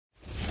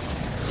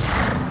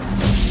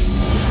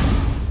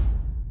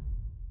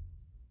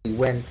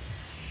when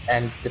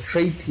and the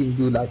trade team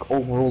do like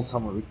overall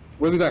summary.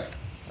 Where we going?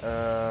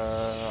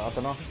 I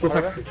don't know.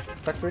 Factory.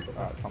 Factory?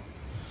 Alright, come.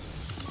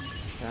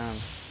 Damn.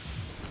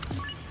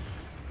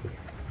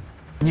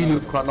 You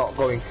look are not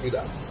going through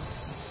that.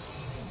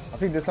 I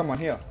think there's someone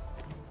here.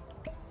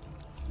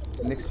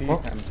 Next to you,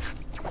 What? Cam.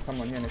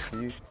 Someone here next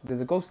to you.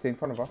 There's a ghost in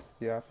front of us.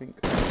 Yeah, I think.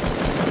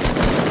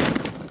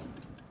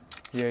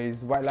 Yeah, he's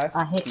white life.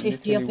 I hit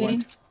 50 of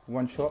him.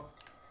 One shot.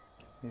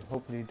 He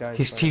hopefully dies.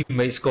 His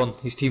teammate's gone.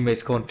 His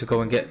teammate's gone to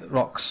go and get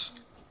rocks.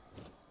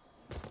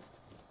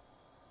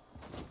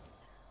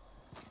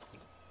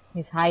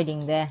 He's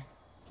hiding there.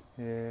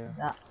 Yeah.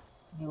 That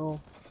you.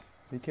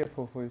 Be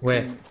careful for his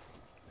Where? team.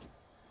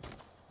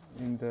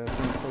 In the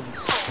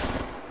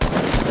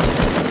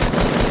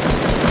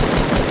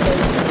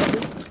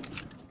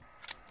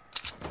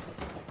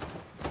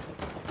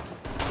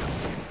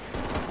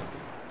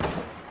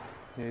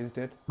yeah, he's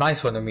dead.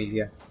 Nice one,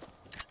 Amelia.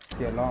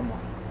 Yeah, llama.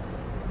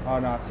 Oh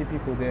no, I see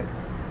people there.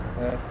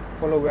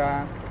 Follow where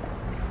I am.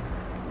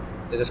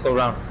 Yeah, let's go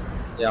round.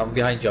 Yeah, I'm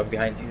behind you. I'm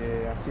behind you.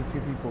 Yeah, I see 2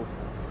 people.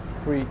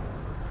 3.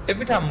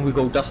 Every time we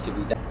go dusty,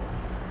 we die.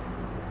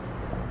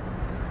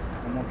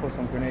 I'm gonna put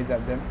some grenades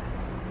at them.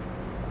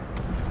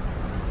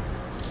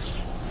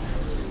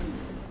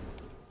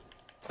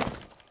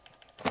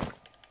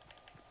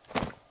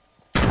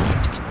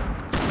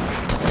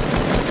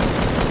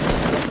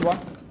 Next one.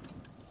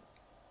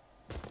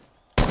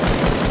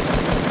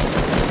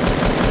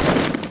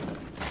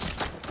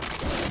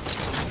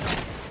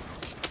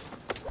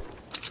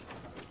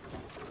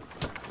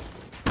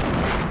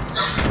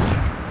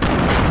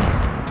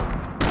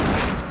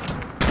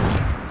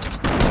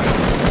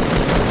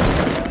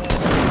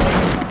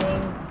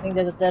 I think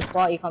there's a third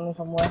party coming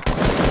somewhere.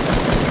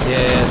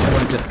 Yeah,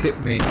 someone just clipped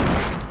me.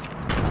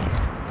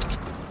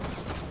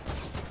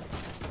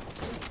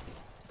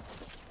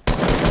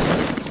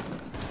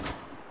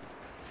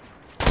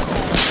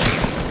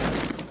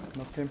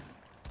 Knocked him.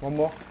 One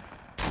more.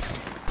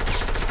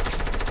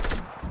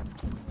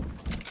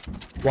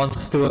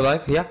 One's still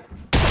alive. Yeah.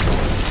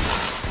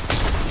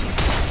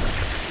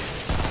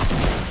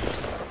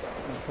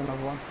 Knocked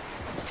another one.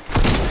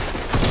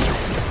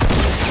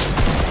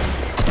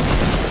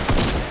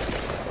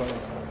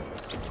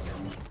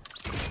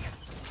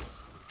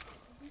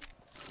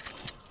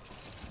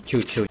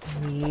 Chill.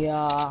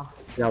 Yeah.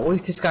 Yeah, what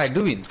is this guy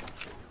doing?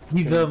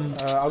 He's I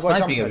got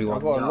sniping a everyone.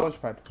 I got a Yeah.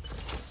 launch pad.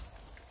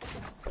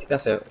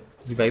 That's it.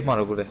 You better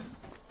mara go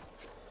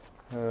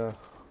there.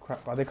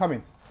 Crap. Are they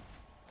coming?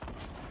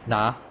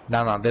 Nah,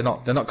 they're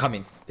not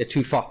coming. They're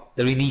too far.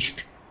 They're in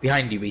east,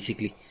 behind you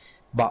basically,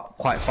 but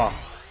quite far.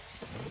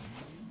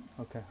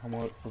 Okay,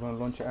 we're gonna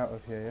launch it out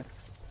of here,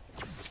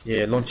 yeah?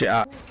 Yeah, launch it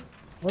out.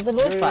 What's the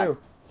launch pad?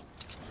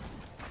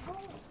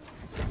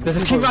 There's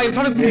a team right in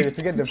front of me. Yeah,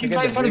 forget them, Team forget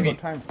right in them. front of We me. ain't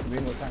got time. We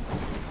ain't got time.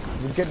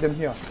 We'll get them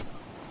here.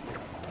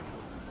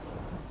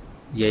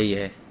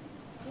 Yeah.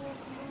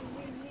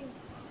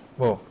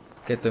 Whoa,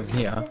 get them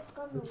here.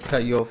 Look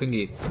at your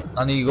thingy.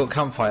 I know you got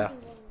campfire.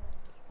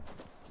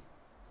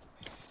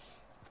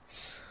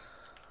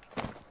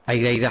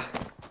 Ahí. Yeah.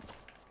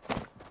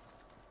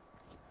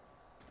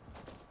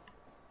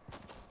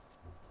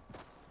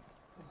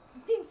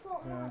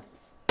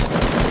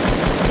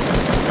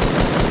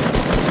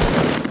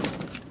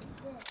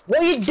 What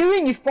are you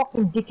doing, you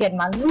fucking dickhead,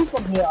 man? Move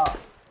from here. What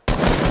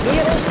are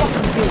you all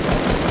fucking doing?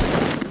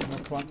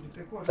 Next one.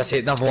 That's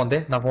it. Another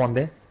one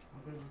there.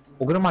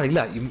 We're gonna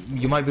marila.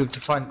 You might be able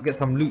to get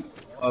some loot,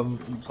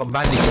 some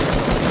bandages.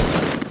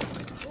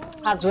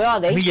 Haz, where are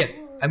they?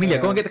 Amelia,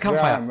 go and get the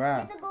campfire.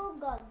 Where?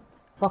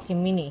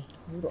 Fucking mini.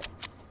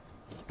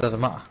 Doesn't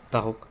matter.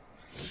 That hook.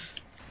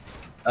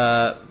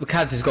 The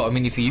Kaz has got a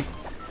mini for you.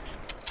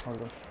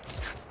 Hold on.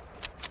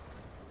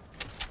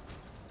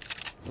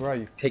 Where are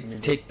you?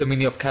 Take the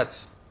mini of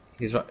Kaz.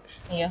 He's right.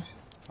 Yeah.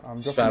 I'm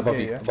Right dropping above it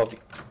you. here, yeah? Above you.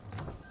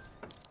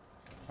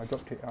 I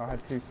dropped it. I had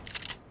 2.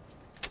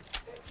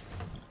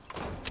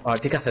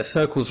 Alright, take us a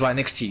circle's right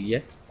next to you,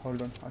 yeah?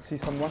 Hold on. I see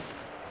someone.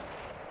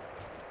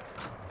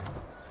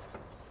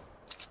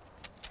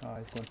 Ah,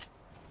 he's gone.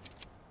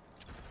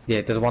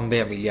 Yeah, there's one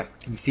there, Amelia.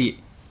 Can you see it?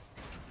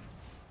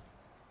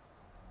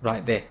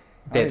 Right there.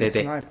 I need a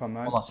There. sniper,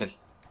 man. Hold on, Sil.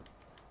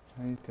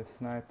 I need a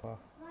sniper.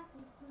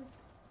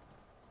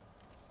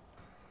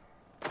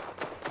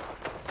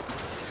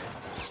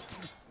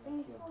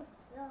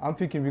 I'm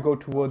thinking we go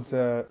towards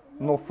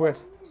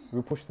northwest.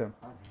 We push them.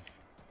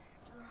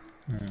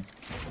 Yeah,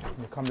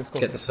 come, let's go.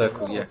 Get the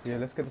circle, yeah. Yeah,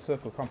 let's get the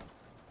circle. Come,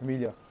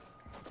 Amelia.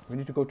 We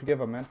need to go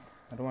together, man.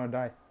 I don't want to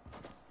die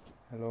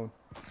alone.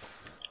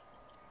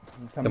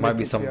 There might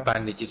be some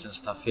bandages and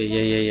stuff.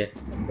 Yeah.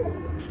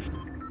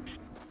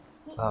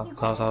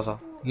 So.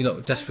 You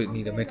don't desperately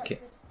need a medkit.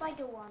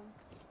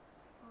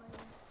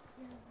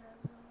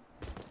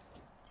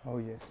 Oh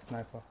yes,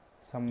 sniper.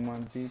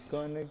 Someone be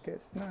gonna get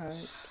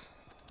sniped.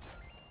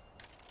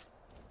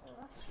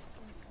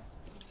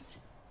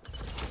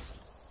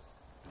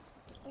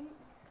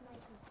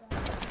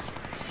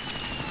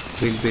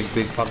 Build.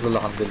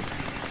 Fadlullah build.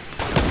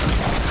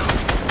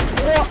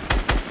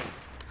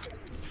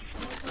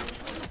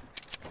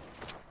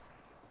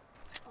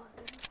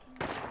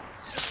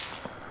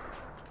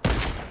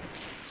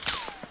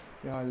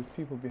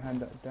 people behind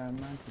that damn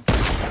mountain.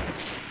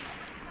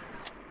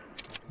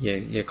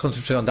 Yeah,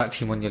 concentrate on that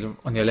team on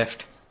your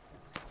left.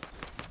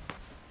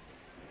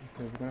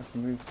 Okay, we're gonna have to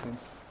move soon.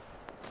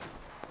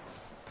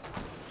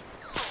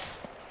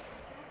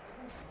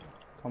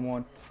 Come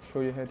on,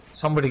 show your head.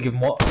 Somebody give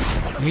more.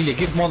 Amelia,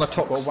 give more on the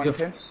top. Got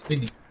 110.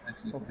 Spinning.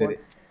 Actually, Go get for it.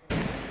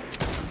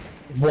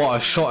 What a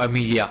shot,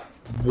 Amelia.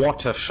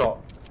 What a shot.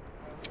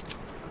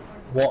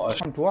 What a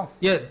shot. Come to us.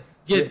 Yeah.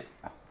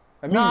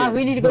 Nah,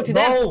 we need to go to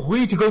them. No, we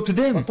need to go to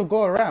them. Not to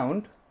go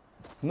around,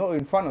 not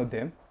in front of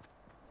them.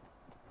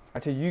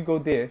 Actually, you go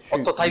there.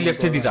 Shoot. Otto, and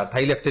left go to this around.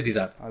 side. Left to this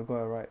side. I'll go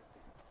right.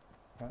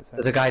 Right side.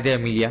 There's a guy there,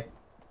 Amelia.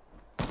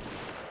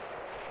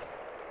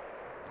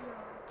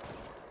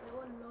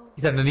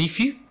 He's underneath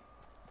you.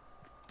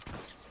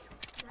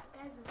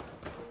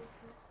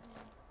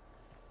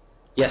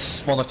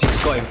 Yes,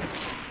 Monotic's got him.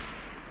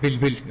 Bill,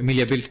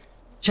 Amelia, Bill.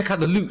 Check out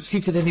the loot, see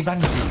if there's any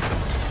bandages.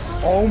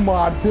 Oh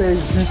my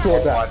days, you saw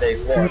that. days,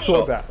 what You a saw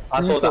shot. that. I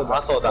You saw that. Oh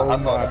I saw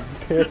my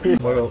days.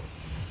 What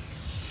else?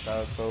 That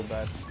was so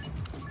bad.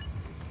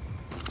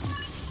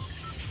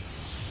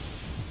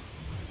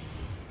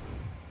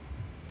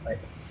 Like,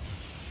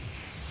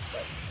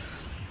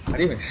 I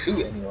didn't even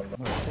shoot anyone.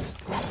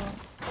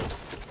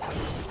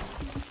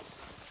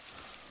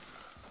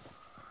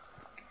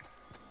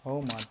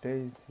 Oh my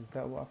days, is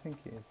that what I think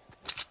it is?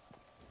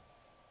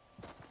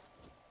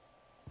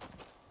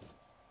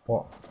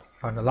 What?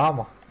 Found a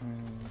llama.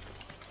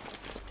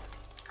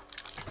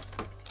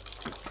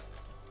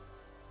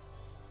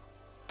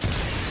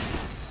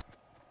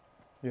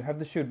 You have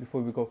the shield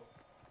before we go.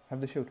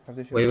 Have the shield, have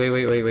the shield. Wait.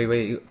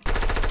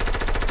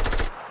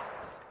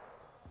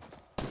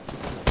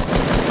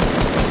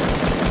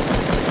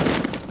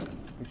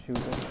 The shield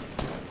up.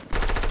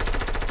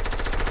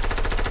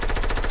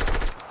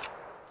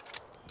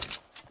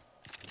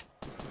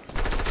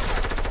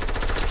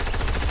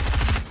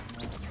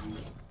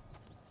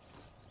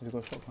 You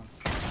got a shotgun.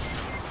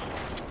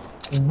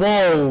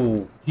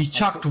 Whoa! He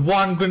chucked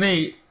one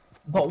grenade.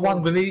 Not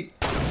one grenade.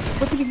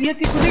 What did he get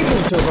the grenade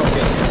launcher from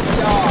here?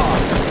 Yeah!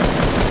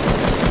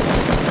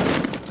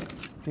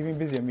 Keep him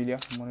busy, Amelia.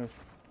 I'm gonna...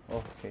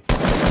 Oh, okay.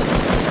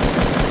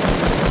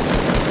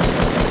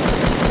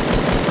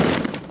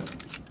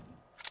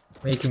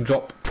 Make him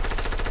drop.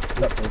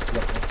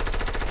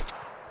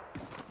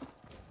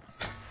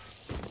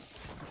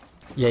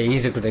 Yeah,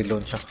 he's a grenade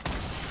launcher.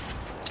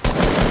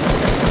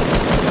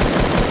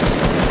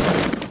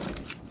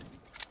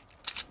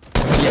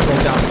 Yeah,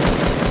 go down.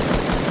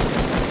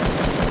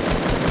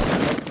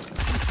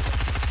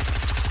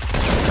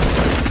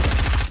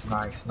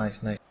 Nice.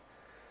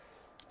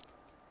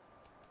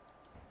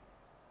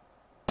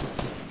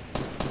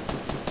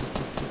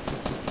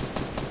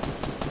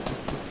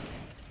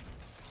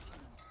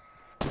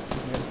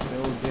 Yep, they're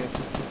all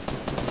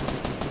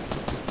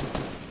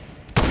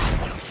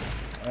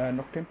there.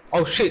 Knocked him.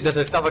 Oh shit, there's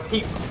another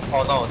team.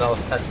 Oh no, that was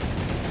that.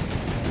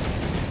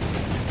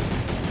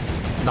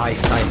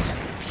 Nice.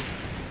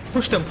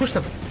 Push them. Come on,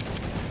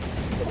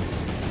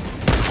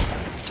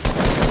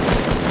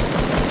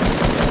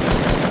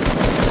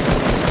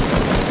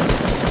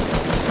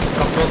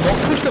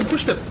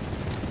 push them.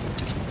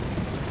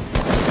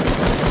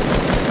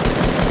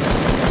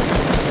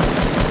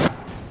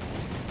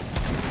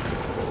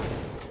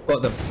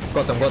 Got them.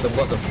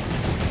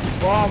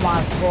 Oh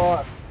my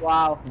god.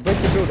 Wow. Break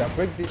the build up,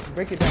 break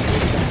it down.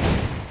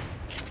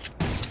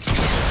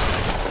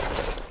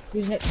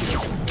 He's hit me.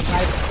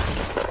 Like,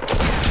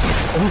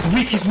 Oh,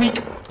 he's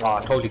weak. Ah,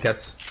 totally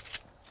gets.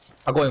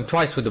 I got him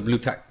twice with the blue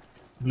pump.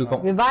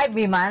 revive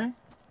me, man.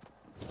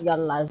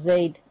 Yalla,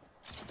 Zaid.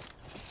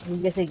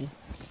 Gigasegi.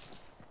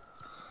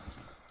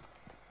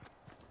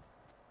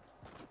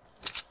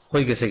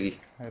 Hoi Gasegi.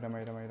 Made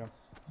him.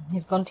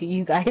 He's gone to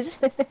you guys.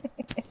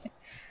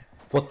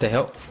 What the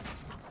hell?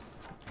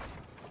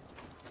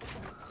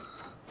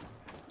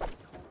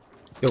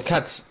 Yo,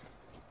 cats.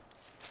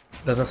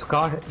 There's a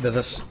scar. There's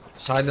a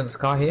silent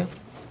scar here.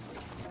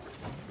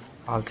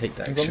 I'll take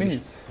that. You got Actually.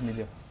 minis,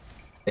 Amelia?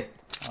 Yeah.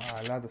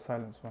 I like the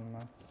silence one,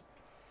 man.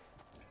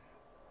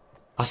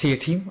 I see a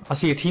team.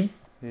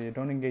 Yeah,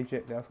 don't engage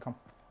yet, let us come.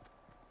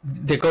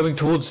 They're going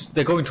towards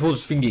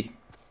Thingy.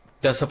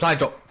 The supply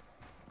drop.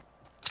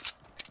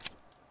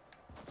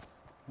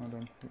 Hold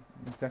on,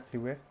 exactly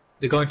where?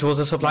 They're going towards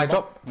the supply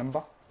drop.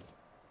 Number?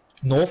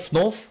 North.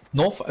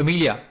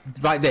 Amelia,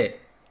 right there.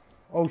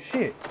 Oh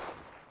shit!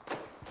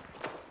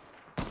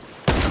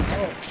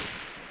 Oh.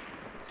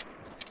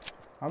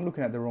 I'm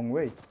looking at the wrong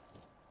way.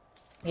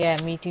 Yeah,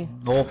 me too.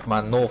 North,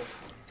 man, north.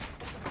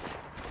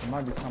 There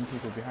might be some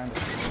people behind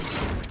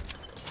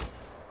us.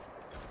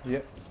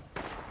 Yep.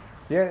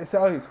 Yeah,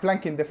 so it's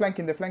flanking, they're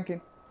flanking.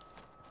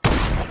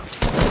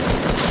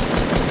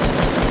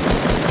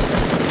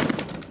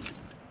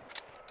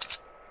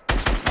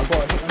 I got a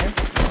hit on him.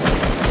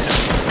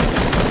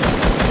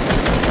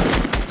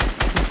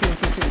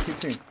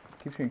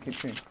 Keep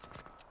shooting.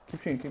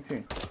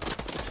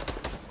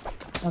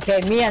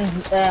 Okay, me and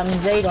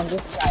Zaid on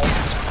this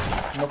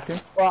side. Knocked him.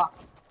 Wow.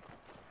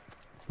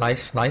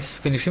 Nice.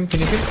 Finish him.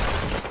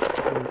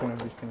 Yeah. he's gonna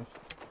be finished.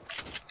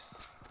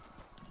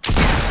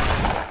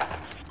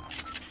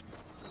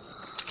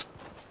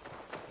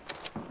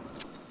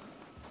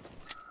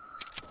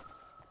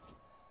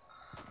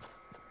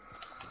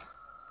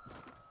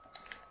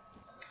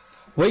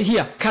 Wait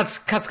here. Cats,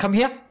 come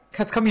here.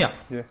 Cats, come here.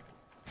 Yeah.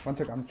 One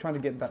sec, I'm trying to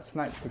get that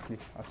snipe quickly.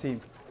 I see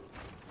him.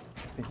 I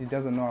think he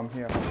doesn't know I'm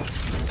here.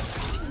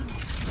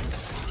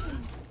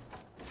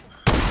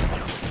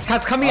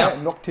 Cats, come here. I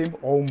knocked him.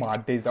 Oh my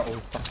days, that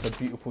was such a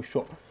beautiful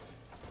shot.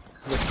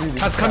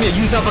 Cats, come here.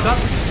 Use the uppercut.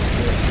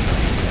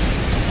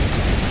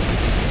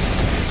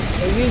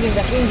 They're using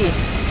the thingy.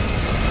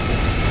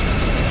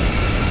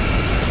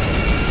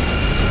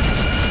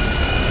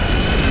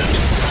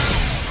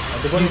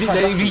 Use it,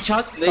 let it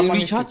recharge. Let it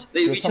recharge.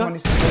 Let it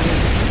recharge.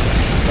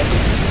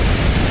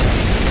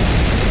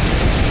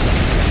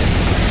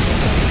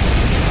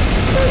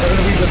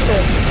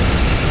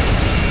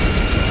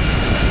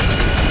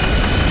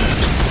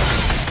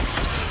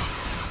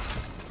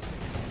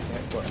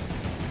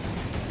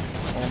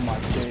 Oh my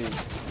days.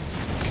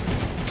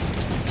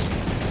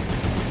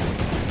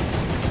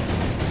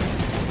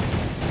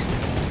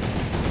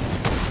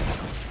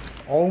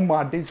 Oh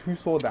my days, who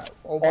saw that?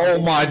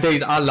 Oh my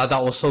days, Allah,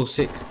 that was so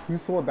sick. Who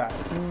saw that?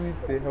 Who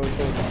the hell saw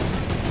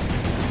that?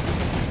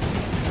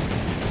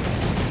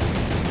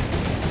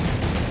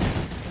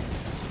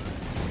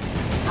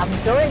 I'm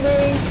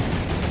joining.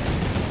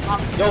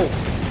 Yo,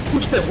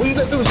 push them. What are you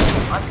gonna do?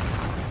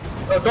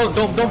 No,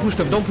 don't push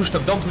them. Don't push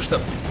them. Don't push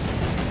them.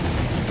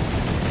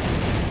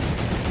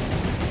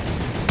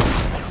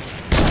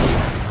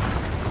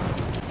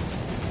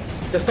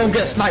 Just don't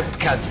get sniped,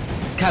 Kaz.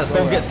 Kaz,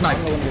 don't get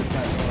sniped.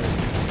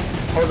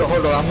 Hold on.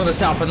 I'm gonna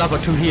set up another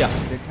two here.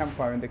 They're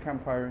campfiring.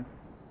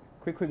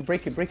 Quick,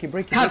 break it.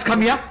 Kaz,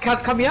 come here.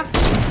 Kaz, come here.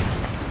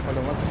 Hold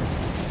on, one second.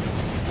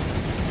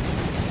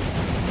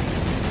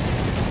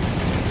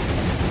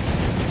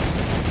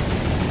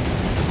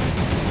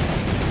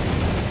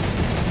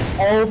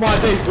 Oh my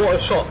days, what a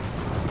shot.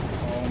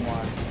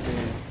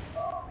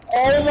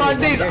 Oh my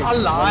days.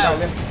 Allah,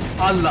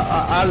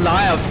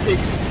 I am sick.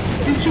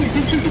 Keep shooting.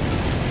 Keep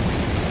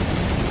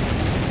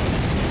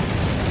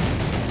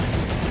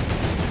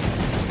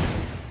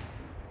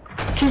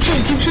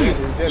shooting.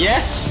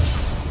 Yes.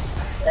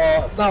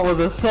 That was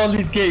a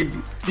solid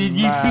game. Did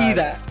you see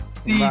that?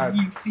 Did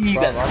you see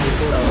that?